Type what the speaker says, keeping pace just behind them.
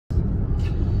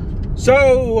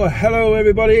So, hello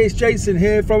everybody, it's Jason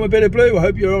here from A Bit of Blue. I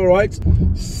hope you're all right.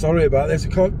 Sorry about this, I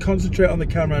can't concentrate on the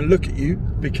camera and look at you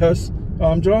because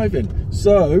I'm driving.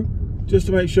 So, just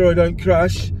to make sure I don't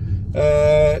crash,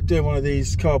 doing one of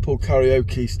these carpool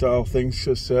karaoke style things,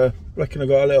 because I reckon I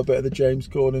got a little bit of the James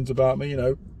Cordens about me, you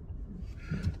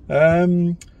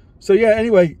know. So yeah,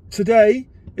 anyway, today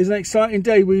is an exciting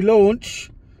day. We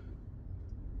launch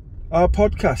our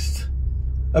podcast,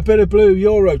 A Bit of Blue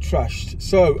Euro Trashed.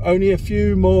 So only a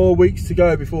few more weeks to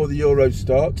go before the Euros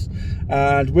starts,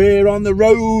 and we're on the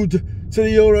road to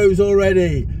the Euros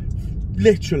already.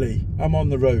 Literally, I'm on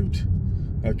the road.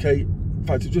 Okay, in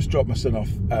fact, I just dropped my son off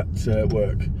at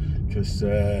work because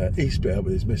he split up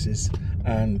with his missus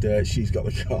and she's got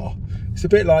the car. It's a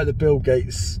bit like the Bill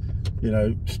Gates, you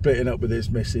know, splitting up with his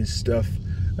missus stuff.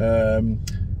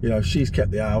 You know, she's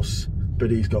kept the house, but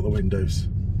he's got the windows.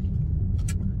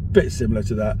 Bit similar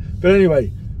to that. But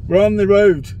anyway, we're on the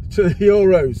road to the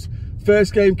Euros.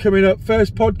 First game coming up,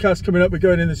 first podcast coming up. We're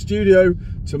going in the studio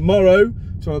tomorrow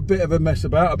to a bit of a mess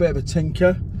about, a bit of a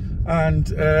tinker, and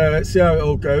see how it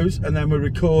all goes. And then we'll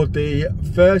record the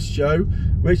first show,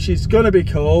 which is going to be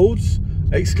called,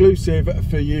 exclusive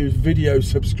for you video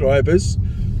subscribers,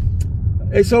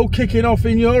 it's all kicking off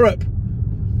in Europe,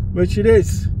 which it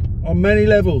is on many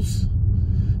levels.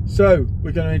 So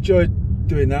we're going to enjoy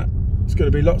doing that. It's going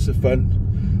to be lots of fun.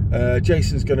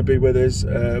 Jason's going to be with us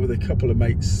with a couple of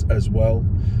mates as well,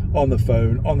 on the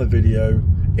phone, on the video,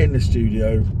 in the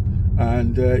studio.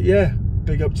 And yeah,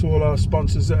 big up to all our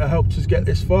sponsors that have helped us get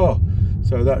this far.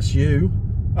 So that's you,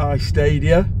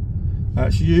 iStadia,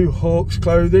 that's you, Hawks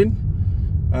Clothing,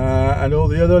 and all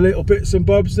the other little bits and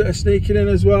bobs that are sneaking in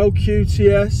as well.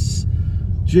 QTS,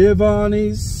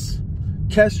 Giovanni's,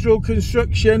 Kestrel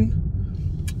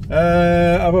Construction.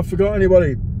 Have I forgot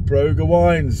anybody? Broga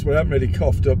Wines. We haven't really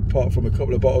coughed up apart from a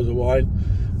couple of bottles of wine.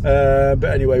 But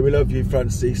anyway, we love you,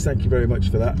 Francis. Thank you very much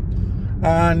for that.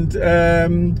 And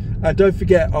don't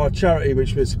forget our charity,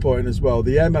 which we're supporting as well,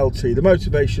 the MLT, the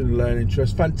Motivation and Learning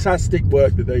Trust. Fantastic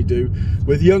work that they do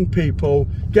with young people,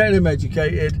 getting them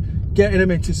educated, getting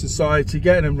them into society,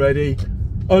 getting them ready.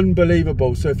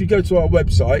 Unbelievable. So if you go to our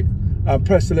website and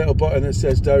press the little button that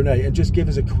says donate and just give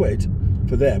us a quid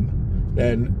for them,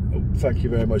 then thank you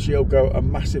very much. You'll go a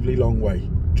massively long way,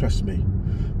 trust me.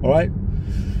 All right,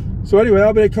 so anyway,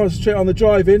 I'm going to concentrate on the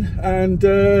driving, and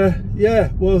yeah,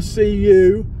 we'll see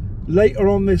you later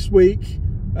on this week,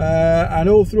 and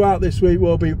all throughout this week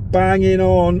we'll be banging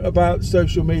on about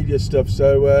social media stuff.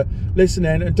 So listen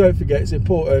in, and don't forget, it's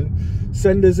important,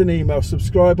 send us an email,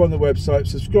 subscribe on the website,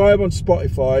 subscribe on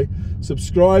Spotify,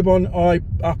 subscribe on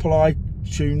Apple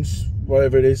iTunes,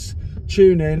 whatever it is,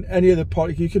 tune in, any other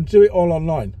podcast. You can do it all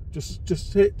online.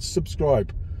 Just hit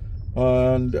subscribe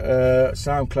on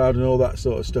SoundCloud and all that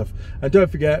sort of stuff. And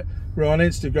don't forget, we're on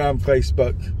Instagram,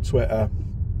 Facebook, Twitter,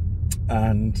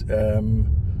 and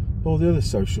all the other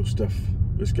social stuff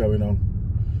that's going on.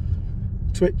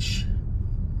 Twitch,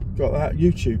 got that,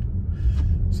 YouTube.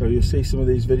 So you'll see some of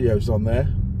these videos on there,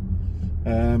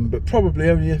 but probably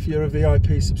only if you're a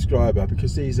VIP subscriber,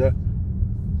 because these are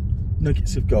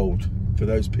nuggets of gold for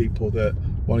those people that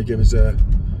want to give us a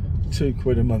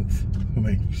 £2 a month. I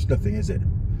mean, it's nothing, is it?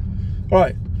 All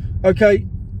right, okay,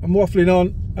 I'm waffling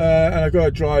on, and I've got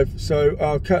to drive, so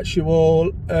I'll catch you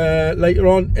all later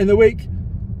on in the week.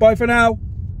 Bye for now.